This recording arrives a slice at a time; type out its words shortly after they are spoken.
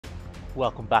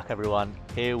Welcome back everyone,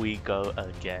 here we go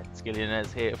again.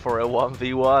 Skillionaires here for a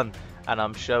 1v1 and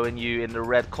I'm showing you in the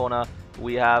red corner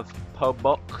we have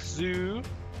Poboczu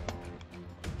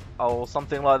or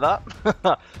something like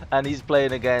that and he's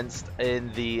playing against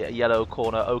in the yellow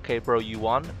corner OK Bro You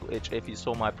Won, which if you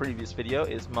saw my previous video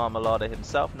is Marmelaaada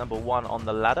himself, number 1 on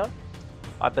the ladder.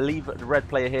 I believe the red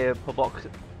player here,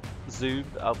 Poboczu,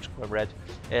 I'll just go red,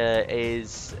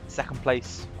 is second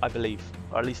place, I believe,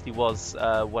 or at least he was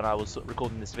when I was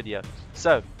recording this video.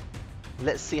 So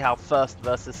let's see how first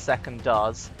versus second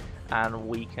does, and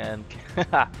we can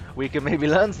we can maybe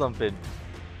learn something.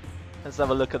 Let's have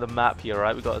a look at the map here.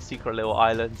 Right, we've got a secret little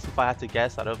island. If I had to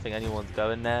guess, I don't think anyone's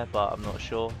going there, but I'm not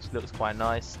sure. It looks quite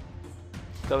nice.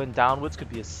 Going downwards could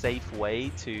be a safe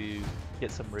way to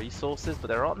get some resources, but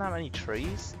there aren't that many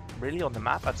trees really on the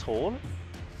map at all.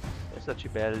 There's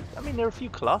actually barely, I mean there are a few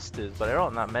clusters, but there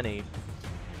aren't that many.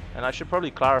 And I should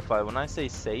probably clarify, when I say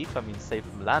safe, I mean safe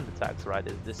from land attacks, right?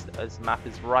 This map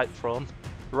is ripe for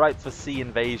sea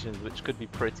invasions, which could be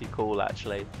pretty cool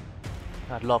actually.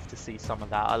 I'd love to see some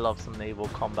of that. I love some naval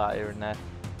combat here and there.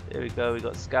 Here we go, we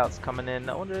got scouts coming in.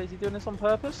 I wonder, is he doing this on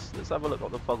purpose? Let's have a look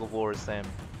what the fog of war is saying.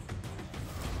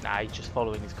 Nah, he's just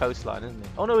following his coastline, isn't he?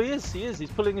 Oh no, he is. He's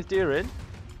pulling his deer in.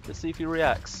 Let's see if he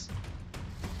reacts.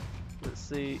 Let's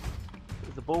see.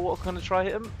 Is the bulwark going to try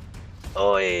hit him?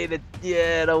 Oh,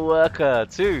 yeah, the worker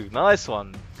too. Nice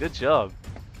one. Good job.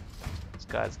 This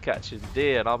guy's catching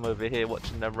deer and I'm over here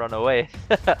watching them run away.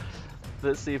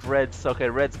 Let's see if Red's... Okay,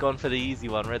 Red's gone for the easy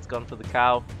one. Red's gone for the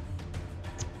cow.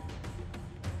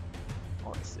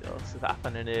 Let's see what's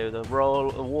happening here. The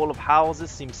wall of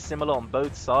houses seems similar on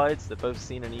both sides. They've both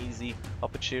seen an easy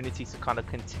opportunity to kind of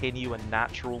continue a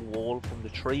natural wall from the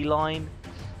tree line.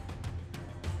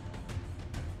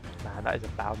 Man, that is a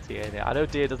bounty in it. I know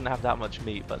deer doesn't have that much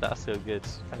meat, but that's so good.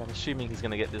 And I'm assuming he's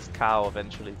going to get this cow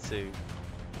eventually too.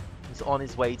 He's on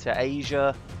his way to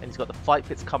Asia, and he's got the fight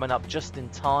pits coming up just in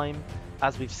time,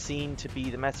 as we've seen to be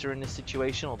the meta in this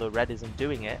situation, although Red isn't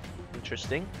doing it.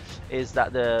 Interesting, is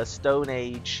that the Stone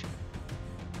Age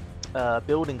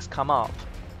buildings come up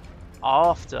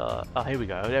after... Oh, here we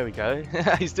go, there we go.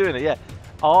 He's doing it, yeah.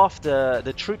 After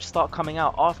the troops start coming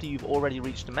out, after you've already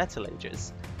reached the Metal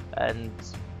Ages. And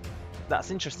that's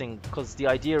interesting because the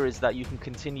idea is that you can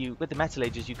continue with the Metal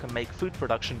Ages. You can make food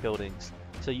production buildings,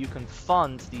 so you can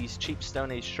fund these cheap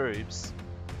Stone Age troops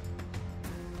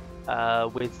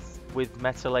with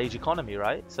Metal Age economy,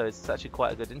 right? So it's actually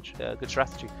quite a good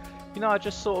strategy. You know, I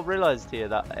just sort of realized here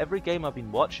that every game I've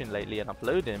been watching lately and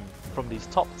uploading from these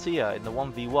top tier in the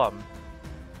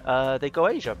 1v1, they go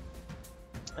Asia,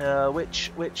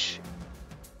 which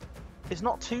is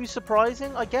not too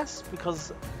surprising, I guess,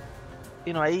 because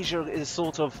you know, Asia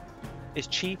is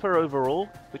cheaper overall,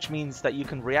 which means that you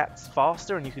can react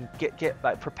faster and you can get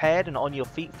like prepared and on your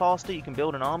feet faster. You can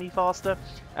build an army faster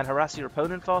and harass your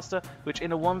opponent faster, which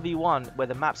in a 1v1 where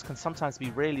the maps can sometimes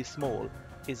be really small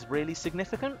is really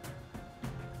significant.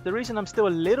 The reason I'm still a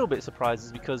little bit surprised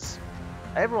is because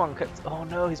everyone kept... Oh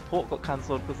no, his port got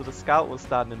cancelled because of the scout was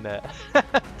standing there.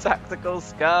 Tactical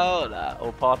scout,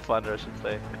 or Pathfinder I should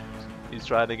say. He's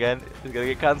trying again. He's gonna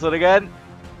get cancelled again.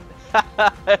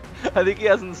 I think he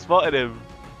hasn't spotted him.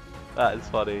 That is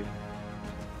funny.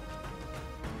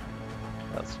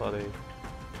 That's funny.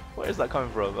 Where is that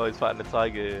coming from? Oh, he's fighting a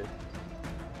tiger.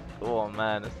 Oh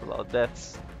man, that's a lot of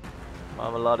deaths.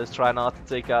 Marmelaaada is trying hard to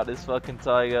take out this fucking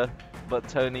tiger, but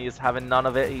Tony is having none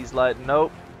of it. He's like,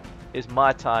 nope, it's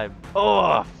my time.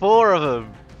 Oh, 4 of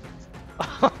them.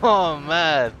 Oh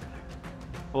man,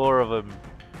 4 of them.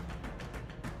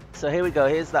 So here we go.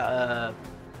 Here's that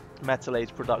Metal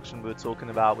Age production we were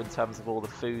talking about in terms of all the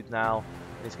food now.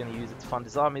 He's going to use it to fund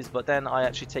his armies, but then I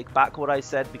actually take back what I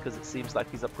said because it seems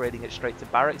like he's upgrading it straight to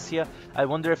barracks here. I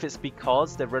wonder if it's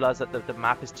because they've realized that the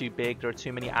map is too big, there are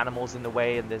too many animals in the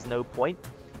way and there's no point.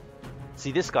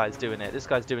 See, this guy's doing it. This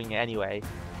guy's doing it anyway.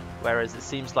 Whereas it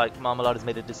seems like Marmelaaada's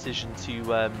made a decision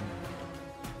to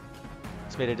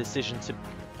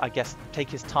I guess, take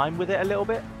his time with it a little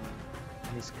bit.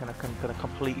 He's gonna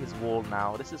complete his wall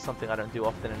now. This is something I don't do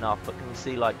often enough, but can you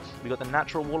see, like, we got the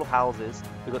natural wall of houses,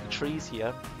 we got the trees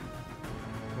here,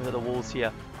 we got the walls here.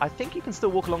 I think you can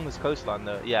still walk along this coastline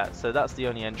though. Yeah, so that's the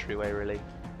only entryway really,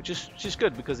 which is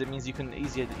good because it means you can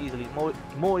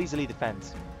more easily defend.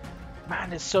 Man,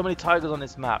 there's so many tigers on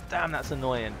this map. Damn, that's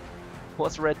annoying.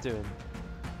 What's Red doing?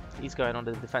 He's going on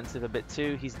the defensive a bit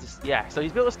too. He's just, yeah, so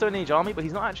he's built a Stone Age army, but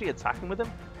he's not actually attacking with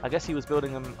them. I guess he was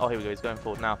building them... Oh, here we go, he's going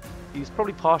forward now. He's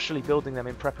probably partially building them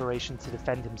in preparation to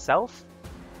defend himself,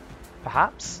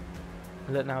 perhaps.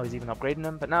 Look, now he's even upgrading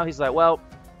them. But now he's like, well,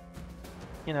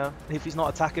 you know, if he's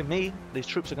not attacking me, these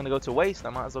troops are going to go to waste. I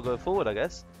might as well go forward, I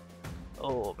guess.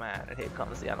 Oh man, and here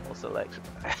comes the animal selection.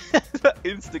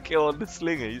 Insta kill on the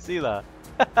slinger, you see that?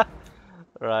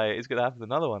 Right, he's going to have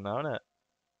another one now, isn't it?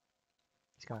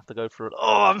 He's going to have to go for it.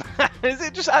 Oh man, is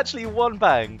it just actually one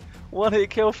bang? One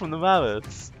hit kill from the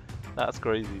mammoths? That's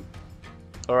crazy.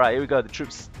 Alright, here we go, the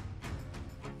troops.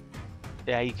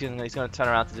 Yeah, he's going to turn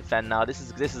around to defend now. This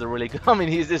is a really good. I mean,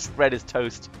 this red is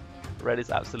toast. Red is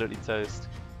absolutely toast.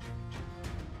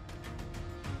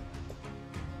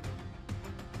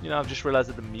 You know, I've just realised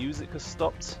that the music has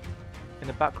stopped in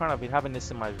the background. I've been having this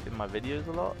in my videos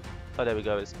a lot. Oh, there we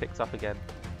go. It's picked up again.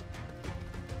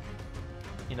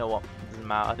 You know what? It doesn't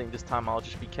matter. I think this time I'll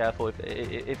just be careful.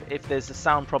 If there's a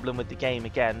sound problem with the game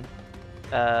again,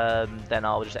 then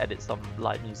I'll just edit some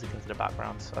light music into the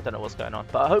background. I don't know what's going on,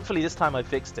 but hopefully this time I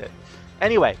fixed it.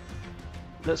 Anyway,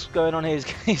 what's going on here is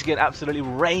he's getting absolutely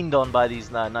rained on by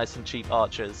these nice and cheap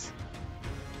archers.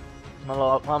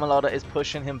 Marmelaaada is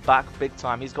pushing him back big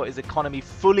time. He's got his economy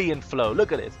fully in flow.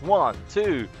 Look at this. 1,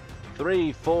 2,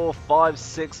 3, 4, 5,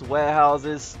 6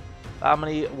 warehouses. How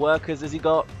many workers has he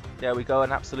got? There we go.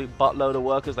 An absolute buttload of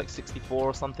workers, like 64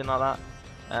 or something like that.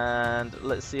 And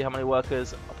let's see how many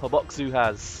workers Poboczu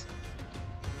has.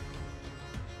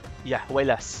 Yeah, way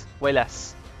less. Way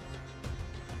less.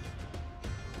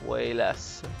 Way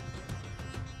less.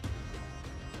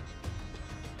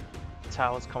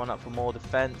 Towers coming up for more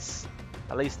defense.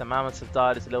 At least the mammoths have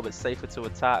died. It's a little bit safer to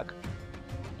attack.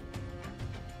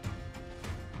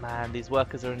 Man, these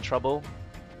workers are in trouble,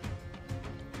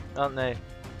 aren't they?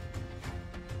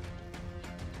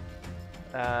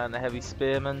 And the heavy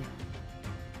spearman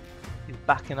is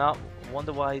backing up. I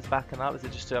wonder why he's backing up. Is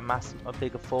it just to amass a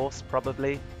bigger force?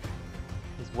 Probably.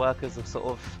 His workers have sort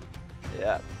of,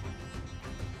 yeah,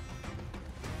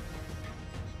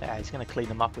 he's going to clean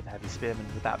them up with the heavy spearmen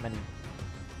with that many.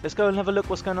 Let's go and have a look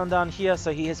what's going on down here.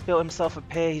 So he has built himself a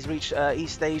pier. He's reached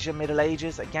East Asia, Middle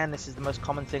Ages. Again, this is the most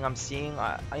common thing I'm seeing.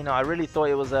 I really thought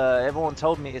it was everyone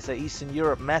told me it's an Eastern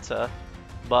Europe meta,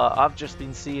 but I've just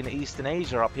been seeing Eastern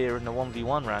Asia up here in the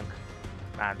 1v1 rank.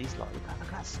 Man, these lot, look at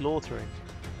that slaughtering.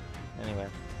 Anyway.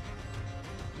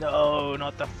 No,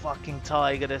 not the fucking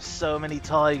tiger. There's so many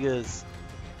tigers.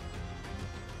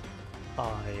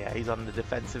 Oh yeah, he's on the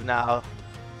defensive now.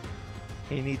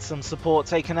 He needs some support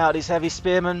taking out these heavy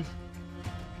spearmen.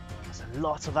 There's a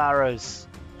lot of arrows.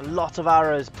 A lot of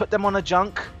arrows. Put them on a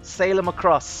junk. Sail them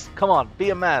across. Come on,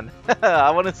 be a man.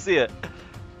 I want to see it.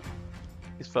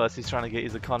 He's trying to get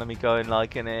his economy going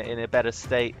like in a better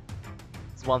state.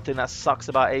 It's one thing that sucks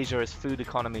about Asia is food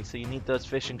economy. So you need those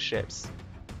fishing ships.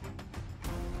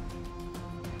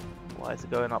 Why is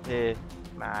it going up here?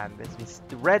 Man,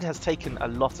 red has taken a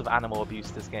lot of animal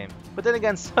abuse this game. But then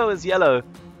again, so has yellow.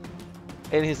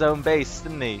 In his own base,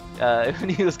 didn't he? When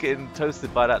he was getting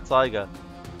toasted by that tiger.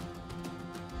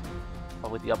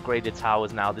 But with the upgraded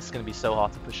towers now, this is going to be so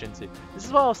hard to push into. This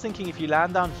is what I was thinking. If you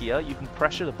land down here, you can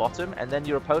pressure the bottom, and then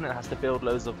your opponent has to build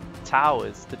loads of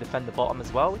towers to defend the bottom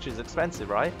as well, which is expensive,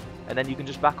 right? And then you can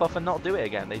just back off and not do it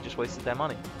again. They just wasted their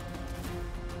money.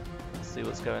 Let's see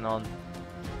what's going on.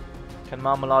 Can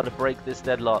Marmelaaada break this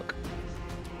deadlock?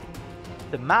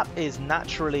 The map is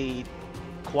naturally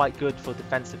quite good for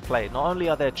defensive play. Not only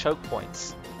are there choke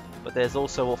points, but there's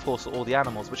also, of course, all the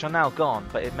animals, which are now gone,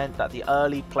 but it meant that the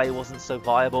early play wasn't so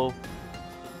viable.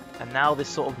 And now this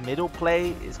sort of middle play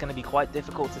is going to be quite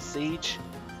difficult to siege.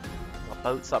 Got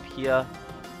boats up here.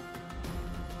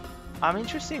 I'm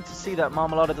interested to see that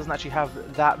Marmelaaada doesn't actually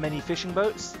have that many fishing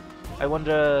boats. I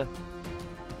wonder,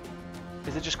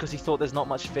 is it just because he thought there's not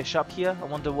much fish up here? I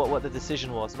wonder what the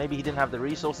decision was. Maybe he didn't have the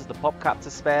resources, the pop cap to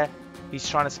spare. He's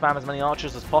trying to spam as many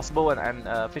archers as possible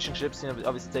and fishing ships, you know,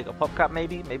 obviously take a pop cap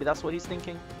maybe. Maybe that's what he's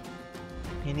thinking.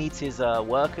 He needs his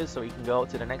workers so he can go up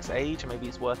to the next age, and maybe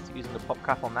it's worth using the pop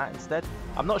cap on that instead.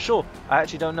 I'm not sure. I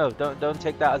actually don't know. Don't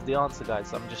take that as the answer,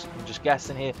 guys. I'm just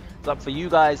guessing here. It's up for you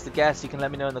guys to guess. You can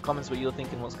let me know in the comments what you're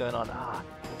thinking, what's going on.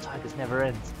 The tigers never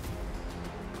end.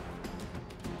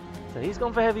 So he's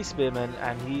gone for heavy spearmen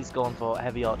and he's gone for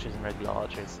heavy archers and regular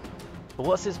archers. But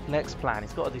what's his next plan?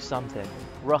 He's got to do something.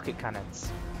 Rocket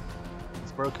cannons.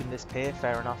 He's broken this pier.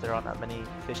 Fair enough. There aren't that many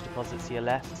fish deposits here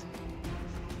left.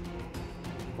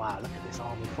 Wow, look at this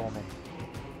army forming.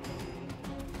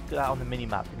 Look at that on the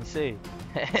mini-map. Can you see?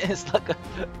 It's like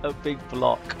a big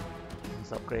block.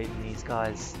 He's upgrading these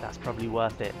guys. That's probably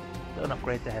worth it. Don't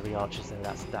upgrade the heavy archers though.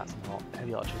 That's not.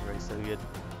 Heavy archers are so good.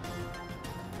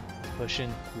 He's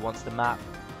pushing. He wants the map.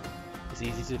 It's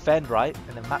easy to defend, right?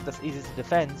 And the map that's easy to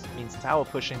defend means tower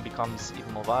pushing becomes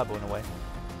even more viable in a way.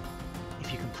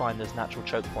 If you can find those natural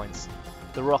choke points.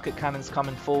 The rocket cannons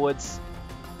coming forwards.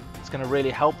 It's going to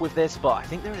really help with this, but I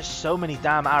think there are just so many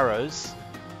damn arrows.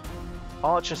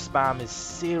 Archer spam is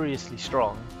seriously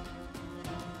strong.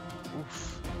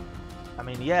 Oof. I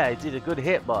mean, yeah, it did a good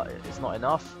hit, but it's not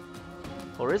enough.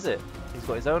 Or is it? He's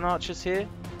got his own archers here.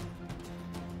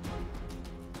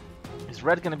 Is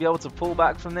Red going to be able to pull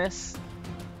back from this?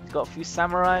 He's got a few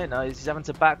samurai. No, he's having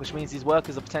to back, which means his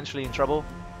workers are potentially in trouble.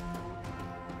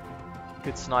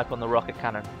 Good snipe on the rocket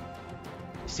cannon.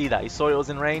 You see that? He saw it was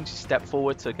in range, he stepped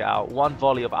forward, took it out. One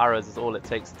volley of arrows is all it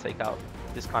takes to take out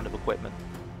this kind of equipment.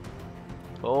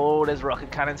 Oh, there's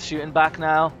rocket cannons shooting back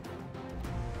now.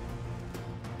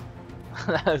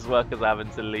 Those workers are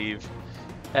having to leave.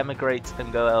 Emigrate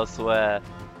and go elsewhere.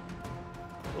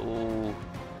 Ooh.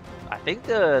 I think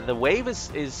the wave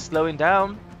is slowing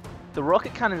down. The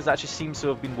rocket cannons actually seems to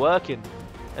have been working.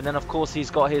 And then of course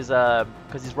he's got his,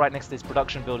 because he's right next to his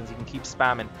production buildings, he can keep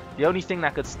spamming. The only thing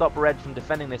that could stop Red from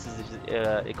defending this is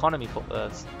his economy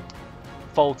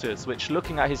falters, which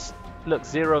looking at his, look,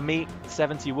 0 meat,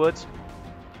 70 wood.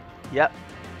 Yep.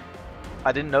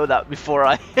 I didn't know that before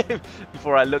I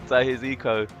before I looked at his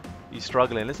eco. He's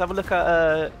struggling. Let's have a look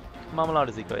at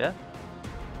Marmelaada's eco, yeah?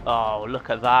 Oh, look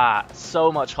at that.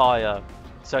 So much higher.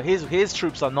 So his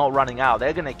troops are not running out.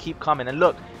 They're going to keep coming. And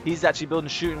look, he's actually building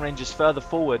shooting ranges further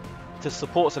forward to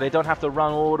support so they don't have to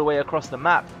run all the way across the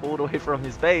map, all the way from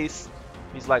his base.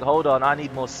 He's like, hold on, I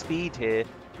need more speed here.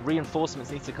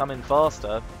 Reinforcements need to come in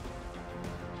faster.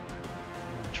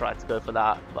 Tried to go for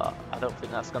that, but I don't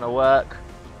think that's going to work.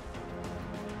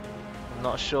 I'm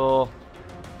not sure.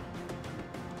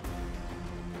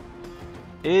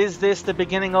 Is this the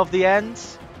beginning of the end?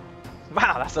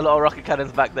 Wow, that's a lot of rocket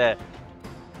cannons back there.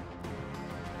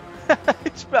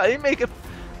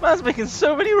 Man's making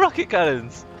so many rocket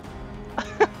cannons.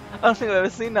 I don't think I've ever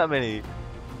seen that many.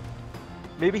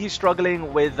 Maybe he's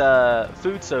struggling with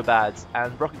food so bad,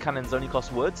 and rocket cannons only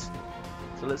cost wood.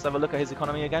 So let's have a look at his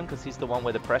economy again, because he's the one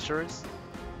where the pressure is.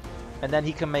 And then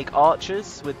he can make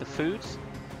archers with the food.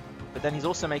 But then he's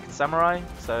also making samurai.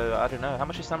 So I don't know, how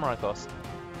much does samurai cost?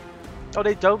 Oh,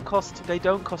 they don't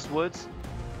cost wood.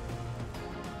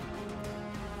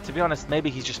 To be honest, maybe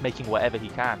he's just making whatever he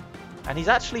can. And it's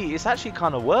actually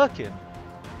kind of working.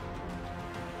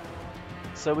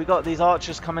 So we got these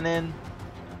archers coming in.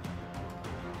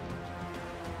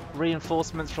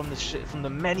 Reinforcements from the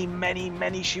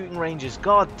many shooting ranges.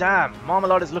 God damn,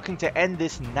 Marmelaaada is looking to end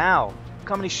this now. Look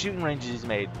how many shooting ranges he's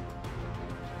made.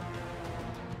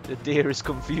 The deer is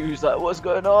confused, like, what's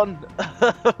going on?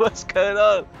 What's going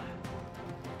on?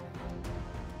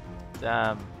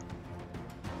 Damn.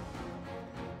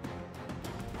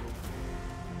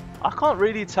 I can't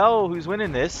really tell who's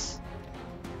winning this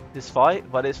fight,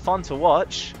 but it's fun to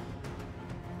watch.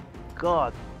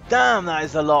 God damn, that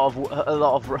is a lot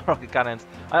of rocket cannons.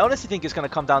 I honestly think it's going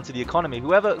to come down to the economy.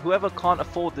 Whoever can't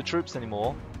afford the troops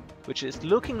anymore, which is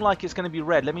looking like it's going to be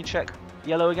Red. Let me check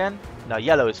yellow again. No,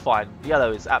 yellow is fine.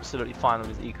 Yellow is absolutely fine on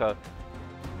his eco.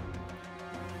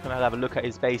 I'm going to have a look at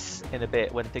his base in a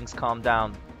bit when things calm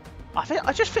down.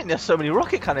 I just think there's so many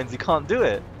rocket cannons he can't do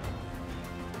it.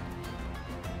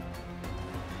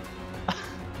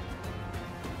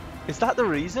 Is that the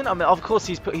reason? I mean, of course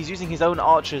he's using his own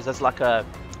archers as like a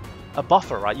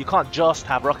buffer, right? You can't just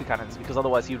have rocket cannons because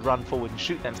otherwise he'd run forward and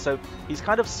shoot them. So he's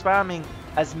kind of spamming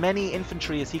as many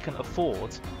infantry as he can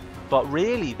afford, but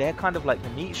really they're kind of like the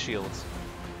meat shields.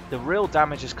 The real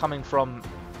damage is coming from,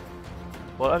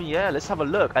 well, I mean, yeah, let's have a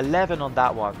look. 11 on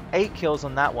that one, 8 kills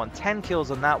on that one, 10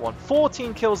 kills on that one,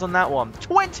 14 kills on that one,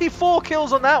 24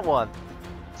 kills on that one,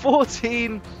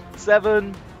 14,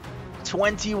 7,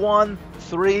 21,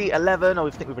 3, 11. Oh, I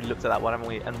think we've already looked at that one, haven't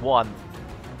we? And 1.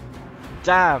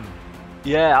 Damn.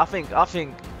 Yeah, I think,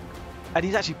 and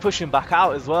he's actually pushing back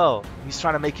out as well. He's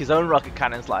trying to make his own rocket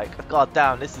cannons. Like, god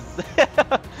damn, this is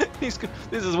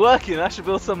this is working. I should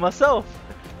build some myself.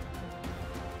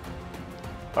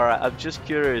 All right, I'm just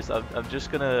curious. I'm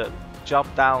just gonna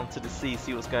jump down to the sea,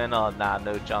 see what's going on. Nah,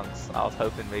 no junks. I was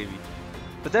hoping maybe.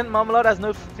 But then Marmelaaada has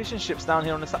no fishing ships down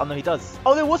here on the side. Oh no, he does.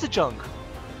 Oh, there was a junk.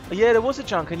 Yeah, there was a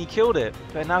junk and he killed it.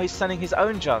 But now he's sending his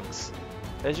own junks.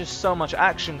 There's just so much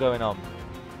action going on.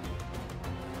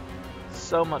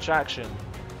 So much action.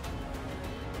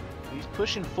 He's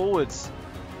pushing forwards.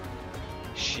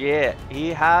 Shit, he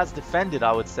has defended,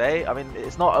 I would say. I mean,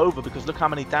 it's not over because look how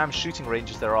many damn shooting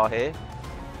ranges there are here.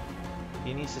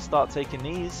 He needs to start taking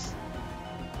these.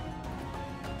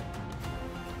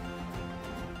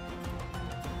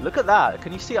 Look at that.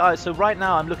 Can you see? So right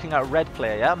now I'm looking at red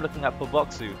player, yeah? I'm looking at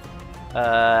Poboczu.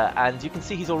 And you can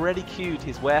see he's already queued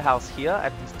his warehouse here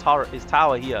and his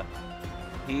tower here.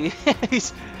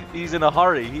 He's in a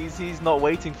hurry. He's not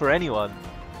waiting for anyone.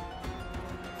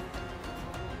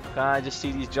 Can I just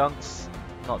see these junks?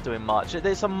 Not doing much.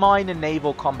 There's some minor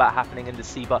naval combat happening in the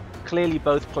sea, but clearly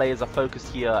both players are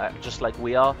focused here just like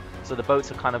we are. So the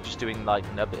boats are kind of just doing like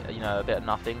a bit of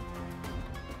nothing.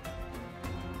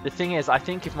 The thing is, I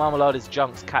think if Marmelaada's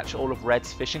junks catch all of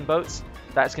Red's fishing boats,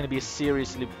 that's going to be a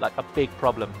seriously, like a big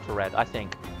problem for Red, I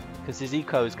think. Because his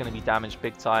eco is going to be damaged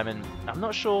big time, and I'm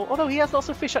not sure. Although he has lots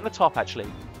of fish at the top, actually.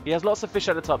 He has lots of fish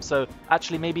at the top, so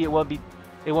actually maybe it won't be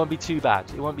too bad.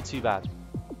 It won't be too bad.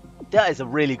 That is a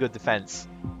really good defense.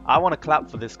 I want to clap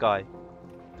for this guy.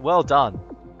 Well done.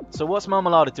 So what's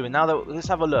Marmelaaada doing now? Let's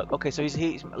have a look. Okay, so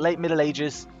he's late Middle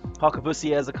Ages.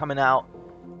 Harquebusiers are coming out.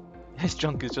 His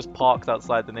junk is just parked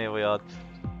outside the naval yard.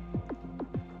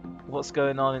 What's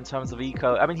going on in terms of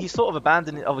eco? I mean, he's sort of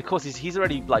abandoned it. Oh, of course, he's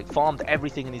already like farmed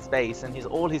everything in his base, and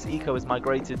all his eco is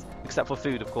migrated, except for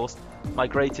food, of course,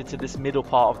 migrated to this middle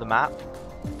part of the map.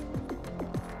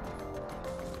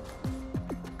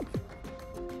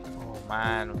 Oh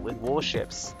man, with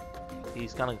warships,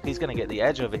 he's gonna get the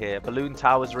edge over here. Balloon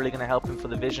tower's really gonna help him for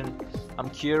the vision. I'm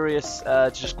curious,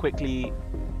 to just quickly.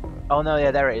 Oh no,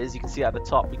 yeah, there it is. You can see it at the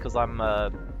top because I'm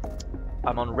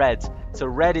on red. So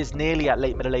red is nearly at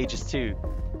late Middle Ages too.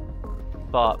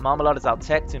 But Marmelaada's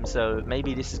out-teched him, so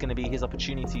maybe this is going to be his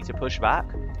opportunity to push back.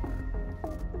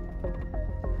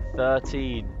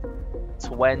 13,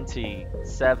 20,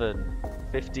 7,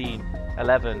 15,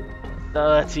 11,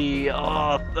 30.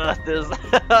 Oh, there's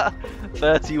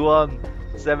 31,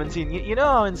 17. You know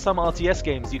how in some RTS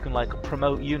games you can like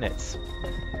promote units?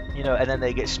 You know, and then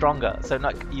they get stronger. So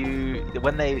like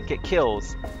when they get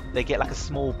kills, they get like a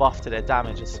small buff to their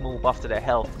damage, a small buff to their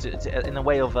health, in a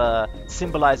way of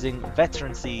symbolizing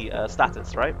veterancy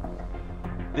status, right?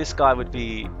 This guy would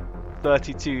be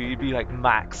 32. He'd be like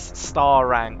max star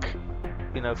rank,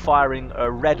 you know, firing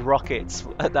red rockets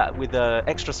with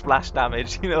extra splash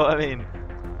damage. You know what I mean?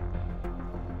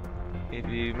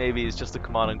 Maybe it's just a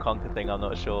command and conquer thing. I'm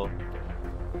not sure.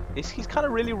 He's kind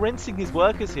of really rinsing his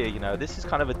workers here, you know. This is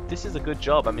a good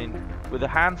job. I mean, with a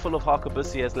handful of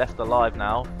Harquebusiers left alive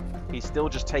now, he's still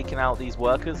just taking out these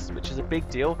workers, which is a big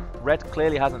deal. Red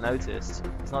clearly hasn't noticed.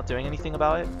 He's not doing anything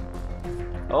about it.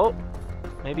 Oh,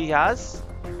 maybe he has.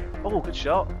 Oh, good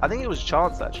shot. I think it was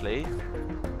chance actually.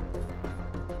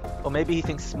 Or maybe he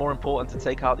thinks it's more important to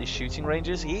take out these shooting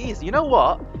ranges. He is. You know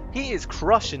what? He is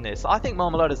crushing this. I think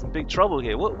Marmelaada's in big trouble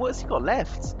here. What has he got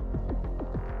left?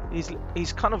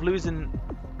 He's kind of losing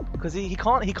because he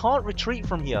can't retreat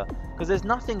from here because there's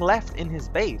nothing left in his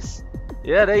base.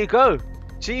 Yeah, there you go.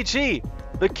 GG.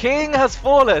 The king has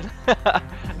fallen.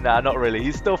 Nah, not really.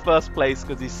 He's still first place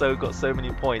because he's got so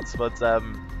many points. But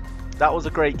that was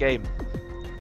a great game.